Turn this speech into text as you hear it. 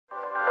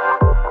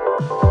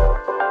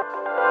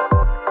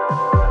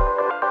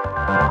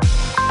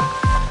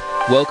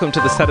Welcome to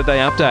the Saturday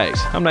Update.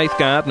 I'm Nath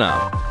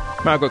Gardner.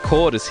 Margaret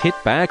Court has hit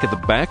back at the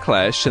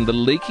backlash and the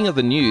leaking of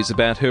the news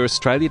about her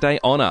Australia Day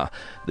honour.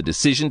 The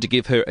decision to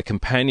give her a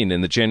companion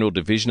in the General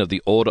Division of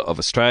the Order of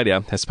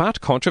Australia has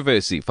sparked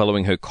controversy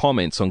following her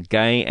comments on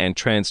gay and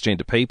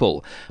transgender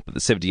people. But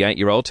the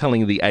 78-year-old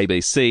telling the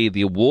ABC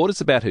the award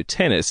is about her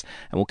tennis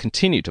and will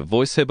continue to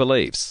voice her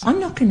beliefs. I'm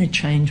not going to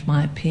change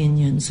my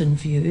opinions and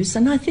views,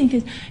 and I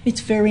think it's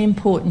very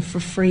important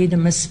for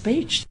freedom of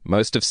speech.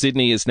 Most of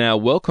Sydney is now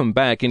welcome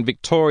back in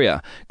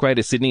Victoria.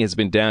 Greater Sydney has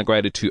been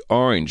downgraded to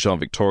orange on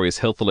Victoria's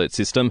health alert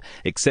system,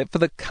 except for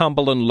the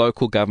Cumberland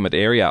local government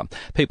area.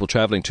 People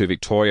travelling to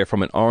Victoria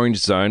from an orange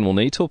zone will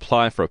need to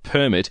apply for a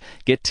permit,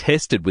 get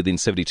tested within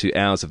 72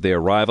 hours of their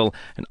arrival,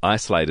 and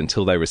isolate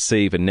until they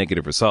receive a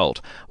negative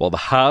result, while the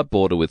hard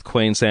border with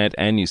Queensland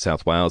and New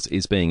South Wales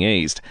is being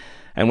eased.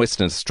 And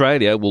Western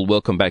Australia will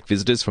welcome back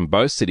visitors from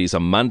both cities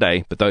on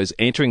Monday, but those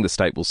entering the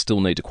state will still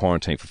need to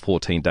quarantine for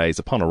 14 days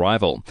upon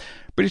arrival.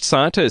 British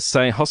scientists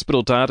say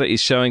hospital data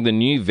is showing the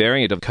new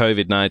variant of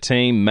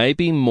COVID-19 may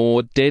be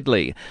more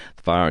deadly.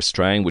 The virus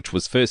strain, which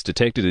was first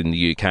detected in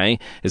the UK,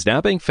 is now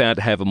being found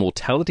to have a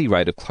mortality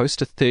rate of close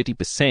to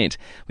 30%.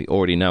 We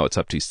already know it's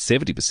up to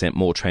 70%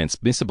 more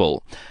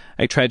transmissible.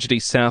 A tragedy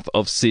south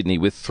of Sydney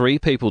with 3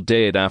 people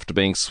dead after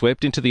being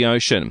swept into the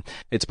ocean.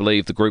 It's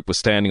believed the group was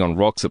standing on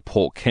rocks at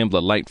Port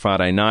Kembla late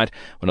Friday night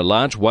when a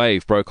large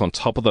wave broke on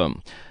top of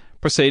them.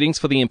 Proceedings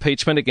for the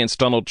impeachment against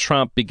Donald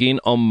Trump begin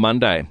on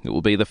Monday. It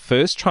will be the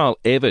first trial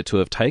ever to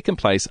have taken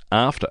place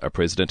after a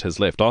president has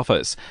left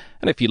office.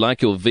 And if you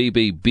like your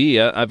VB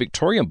beer, a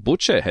Victorian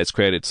butcher has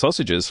created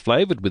sausages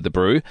flavoured with the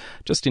brew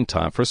just in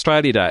time for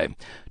Australia Day.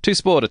 To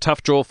sport, a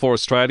tough draw for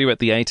Australia at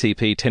the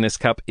ATP Tennis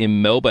Cup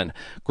in Melbourne.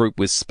 Group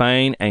with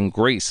Spain and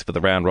Greece for the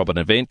round-robin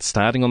event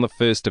starting on the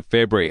 1st of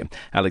February.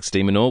 Alex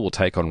de Minaur will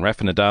take on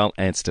Rafa Nadal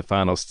and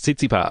Stefanos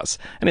Tsitsipas.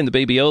 And in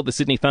the BBL, the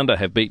Sydney Thunder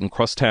have beaten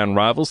crosstown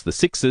rivals, the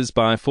Sixers,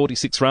 by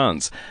 46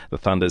 runs. The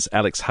Thunder's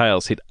Alex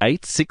Hales hit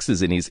 8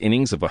 sixes in his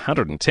innings of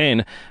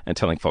 110, and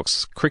telling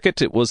Fox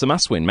Cricket it was a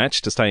must-win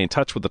match to stay in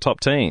touch with the top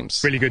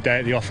teams. Really good day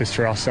at the office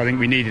for us. I think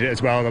we needed it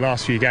as well. The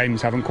last few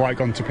games haven't quite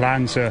gone to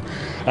plan, so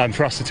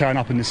for us to turn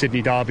up in the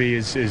Sydney derby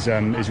is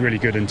really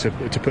good, and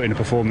to put in a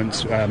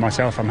performance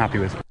myself, I'm happy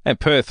with. And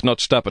Perth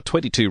notched up a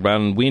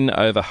 22-run win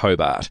over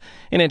Hobart.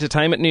 In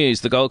entertainment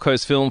news, the Gold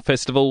Coast Film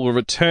Festival will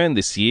return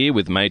this year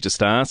with major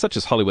stars such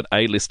as Hollywood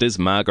A-listers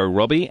Margot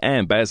Robbie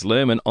and Baz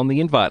Luhrmann on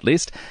the invite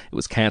list. It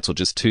was cancelled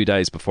just 2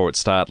 days before its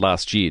start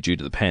last year due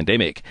to the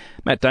pandemic.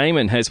 Matt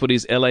Damon has put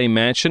his LA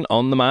mansion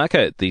on the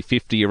market. The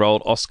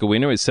 50-year-old Oscar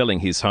winner is selling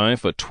his home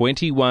for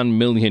 $21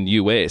 million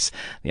US.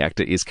 The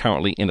actor is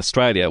currently in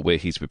Australia, where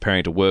he's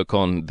preparing to work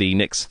on the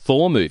next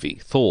Thor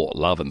movie, Thor: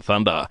 Love and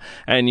Thunder.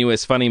 And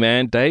US funny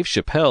man Dave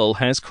Chappelle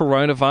has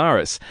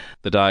coronavirus.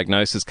 The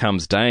diagnosis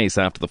comes days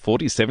after the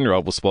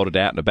 47-year-old was spotted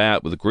out and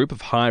about with a group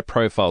of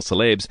high-profile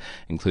celebs,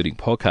 including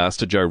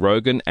podcaster Joe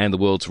Rogan and the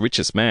world's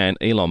richest man,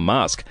 Elon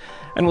Musk.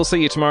 And we'll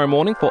see you tomorrow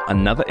morning for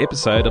another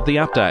episode of The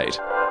Update.